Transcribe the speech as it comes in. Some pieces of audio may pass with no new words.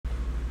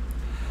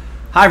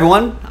Hi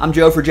everyone, I'm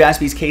Joe for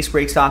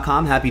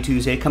JaspysCaseBreaks.com. Happy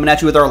Tuesday. Coming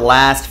at you with our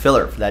last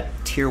filler for that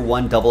Tier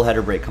 1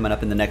 doubleheader break coming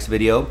up in the next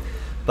video.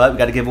 But we've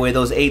got to give away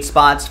those 8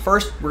 spots.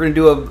 First, we're going to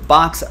do a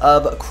box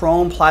of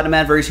Chrome Platinum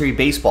Adversary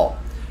Baseball.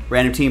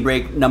 Random team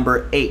break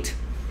number 8.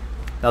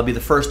 That'll be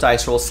the first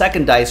dice roll.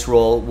 Second dice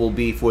roll will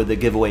be for the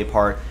giveaway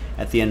part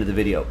at the end of the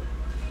video.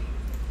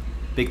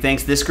 Big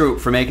thanks to this group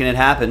for making it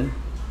happen.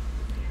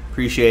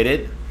 Appreciate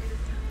it.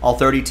 All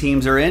 30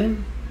 teams are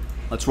in.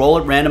 Let's roll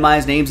it.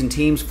 Randomize names and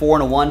teams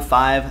 4 and a 1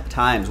 5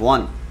 times.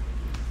 1,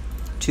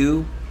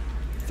 2,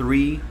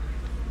 3,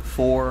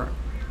 4,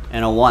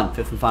 and a 1.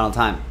 Fifth and final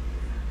time.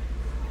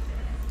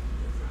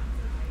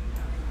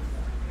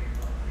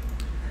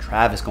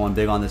 Travis going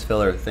big on this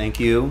filler. Thank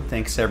you.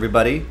 Thanks to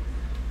everybody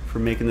for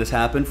making this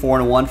happen. 4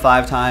 and a 1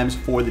 5 times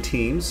for the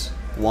teams.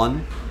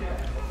 1,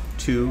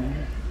 2,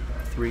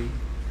 3.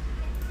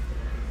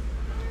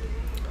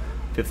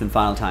 Fifth and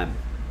final time.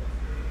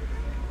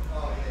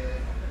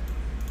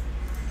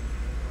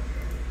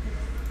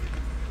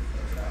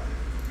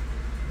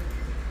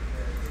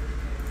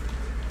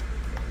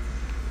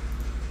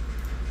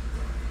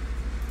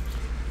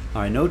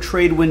 All right, no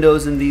trade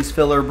windows in these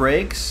filler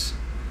breaks.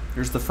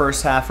 Here's the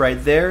first half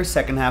right there,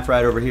 second half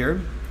right over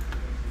here.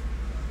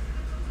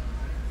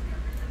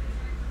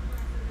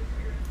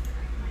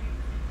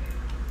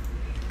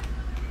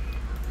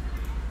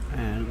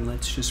 And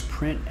let's just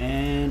print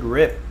and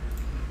rip.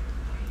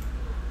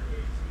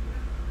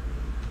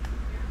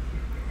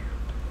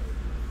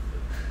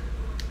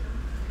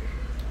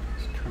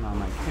 Let's turn on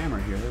my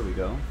camera here, there we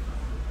go.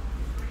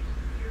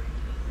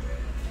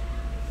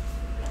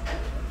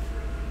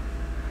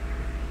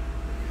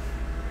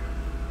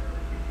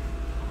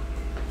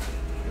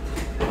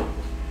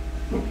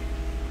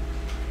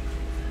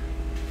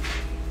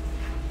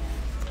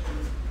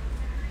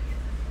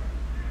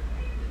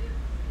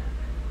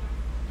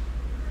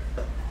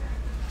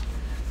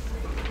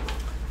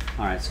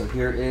 All right, so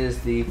here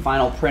is the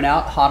final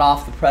printout, hot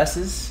off the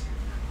presses.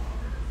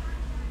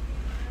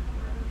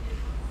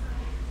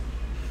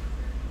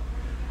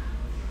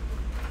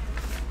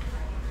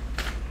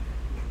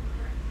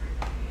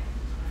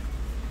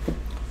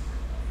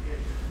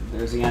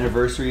 There's the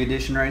anniversary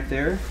edition right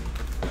there.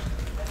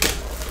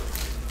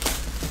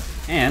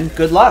 And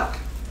good luck.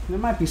 There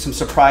might be some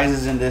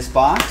surprises in this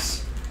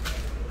box.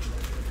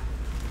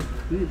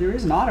 There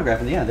is an autograph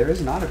in there. Yeah, there is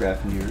an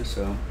autograph in here,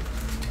 so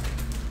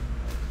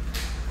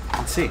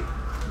let's see.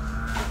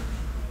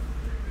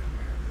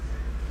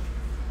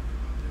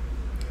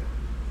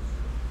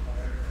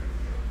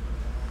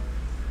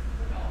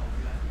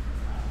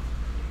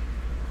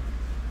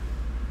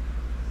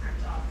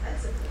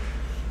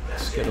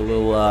 Let's get a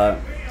little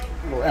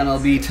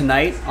MLB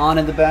Tonight on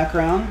in the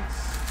background.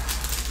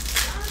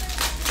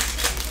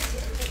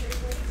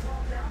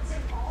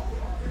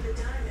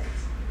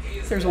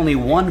 There's only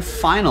one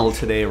final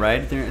today,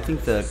 right? I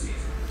think the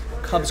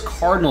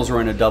Cubs-Cardinals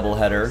are in a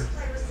doubleheader.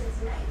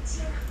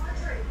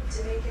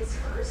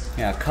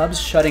 Yeah, Cubs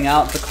shutting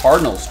out the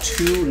Cardinals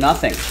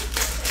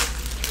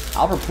 2-0.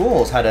 Albert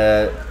Pujols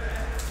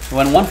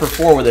went 1 for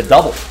 4 with a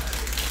double.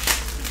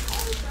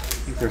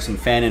 I think there's some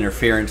fan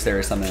interference there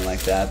or something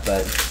like that,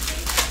 but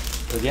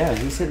yeah,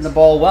 he's hitting the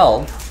ball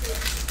well.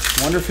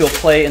 I wonder if he'll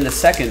play in the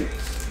second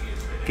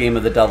game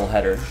of the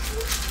doubleheader.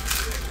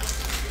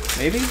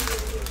 Maybe?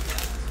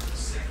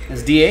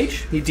 As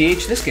DH? He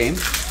DH this game.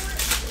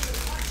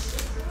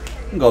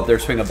 Can go up there,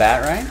 swing a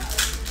bat, right?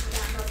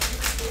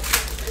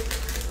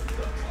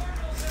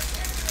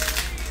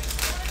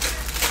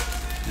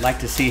 I'd like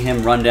to see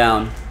him run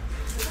down.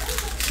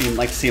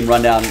 Like to see him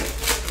run down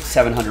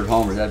 700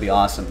 homers. That'd be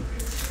awesome.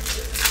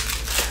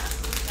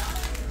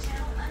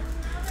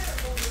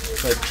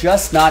 But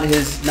just not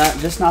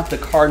the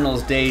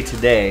Cardinals' day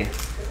today.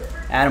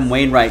 Adam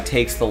Wainwright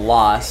takes the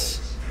loss,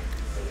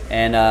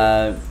 and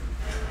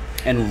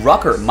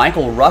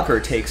Michael Rucker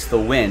takes the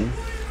win.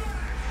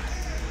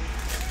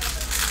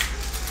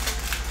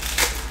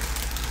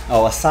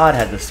 Oh, Assad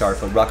had the start,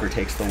 but Rucker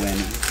takes the win.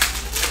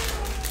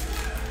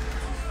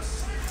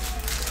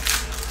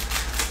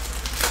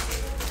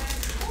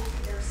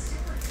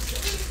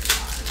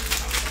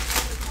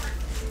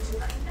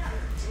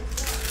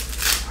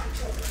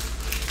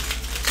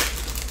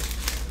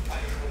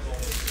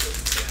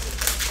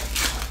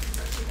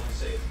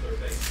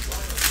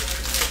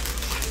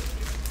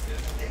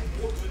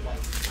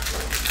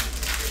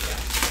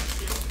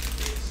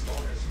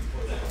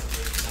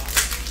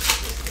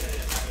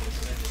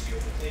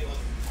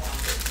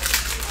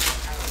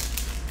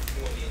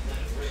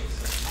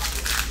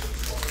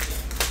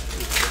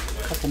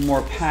 Couple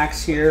more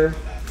packs here.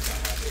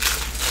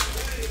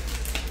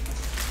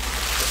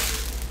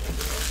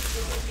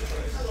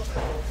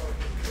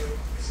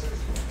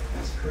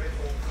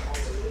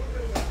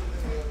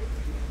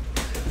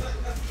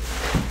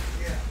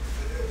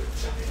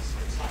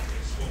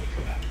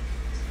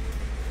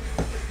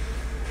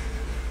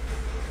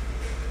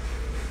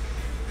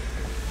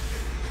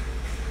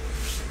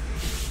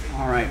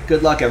 All right,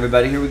 good luck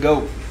everybody. Here we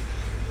go.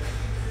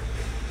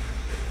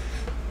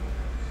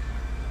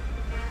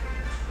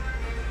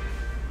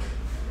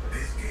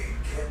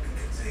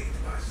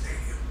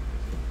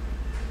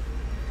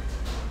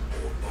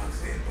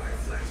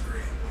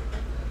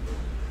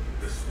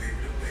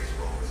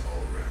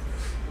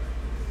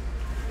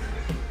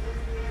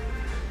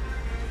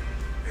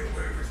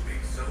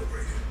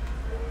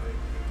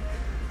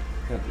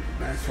 Got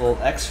a nice little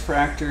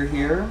X-Fractor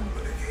here.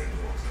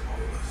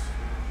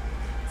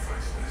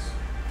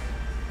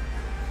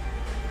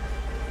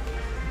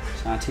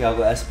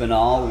 Santiago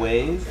Espinal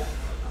Wave.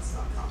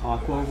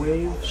 Aqua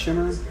Wave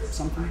Shimmer,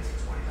 something.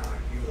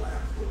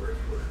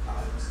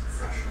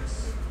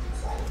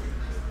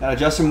 Got a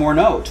Justin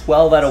Morneau,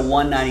 12 out of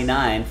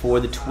 199 for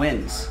the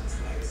Twins.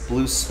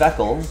 Blue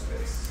Speckle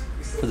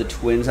for the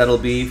Twins, that'll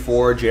be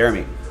for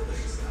Jeremy.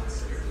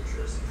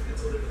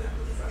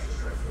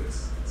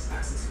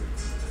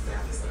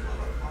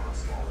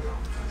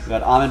 We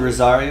got Ahmed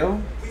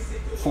Rosario,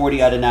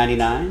 40 out of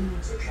 99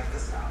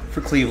 for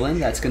Cleveland.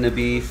 That's going to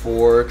be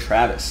for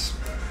Travis.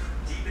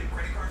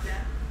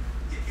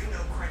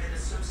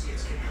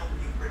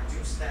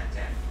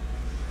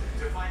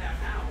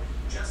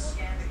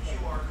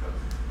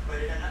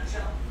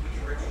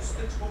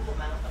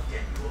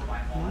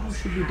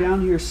 Should be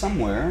down here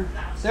somewhere.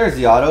 There's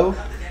the auto.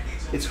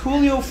 It's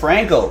Julio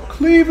Franco.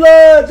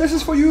 Cleveland, this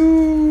is for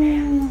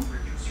you.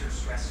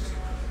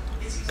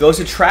 Goes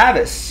to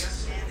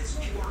Travis.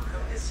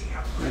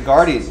 The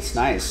Guardians,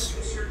 nice.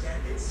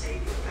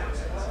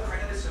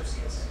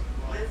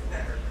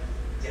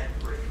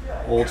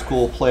 Old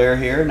school player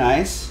here,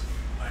 nice.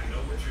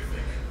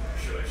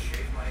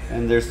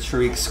 And there's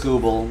Tariq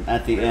Skubal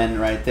at the end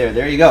right there.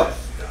 There you go.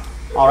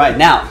 All right,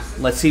 now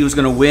let's see who's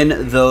going to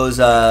win those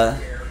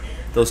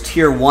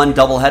Tier 1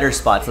 doubleheader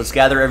spots. Let's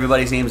gather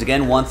everybody's names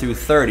again, 1 through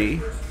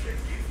 30.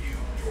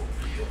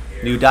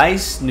 New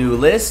dice, new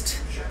list.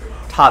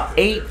 Top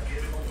 8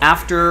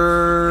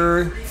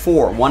 after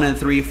 4. 1 and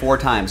 3, 4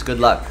 times. Good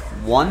luck.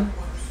 1,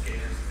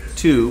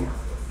 2,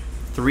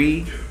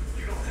 3,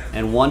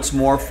 and once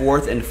more,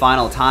 4th and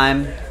final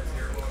time.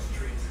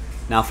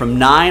 Now from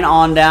 9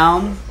 on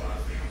down,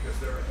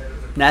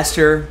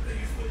 Nestor,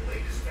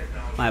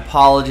 my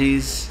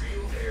apologies.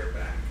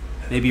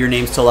 Maybe your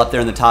name's still up there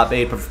in the top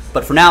 8,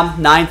 but for now,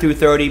 9 through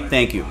 30,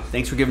 thank you.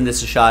 Thanks for giving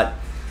this a shot.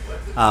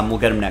 We'll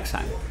get them next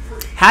time.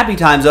 Happy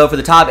times, though, for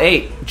the top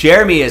 8.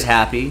 Jeremy is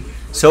happy.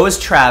 So is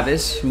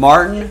Travis,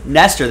 Martin,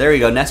 Nestor. There you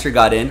go. Nestor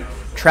got in.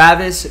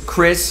 Travis,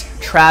 Chris,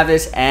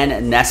 Travis,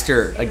 and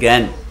Nestor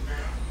again.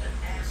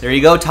 There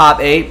you go, top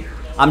 8.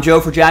 I'm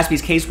Joe for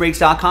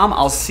JaspysCaseBreaks.com.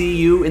 I'll see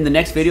you in the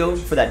next video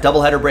for that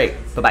doubleheader break.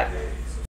 Bye-bye.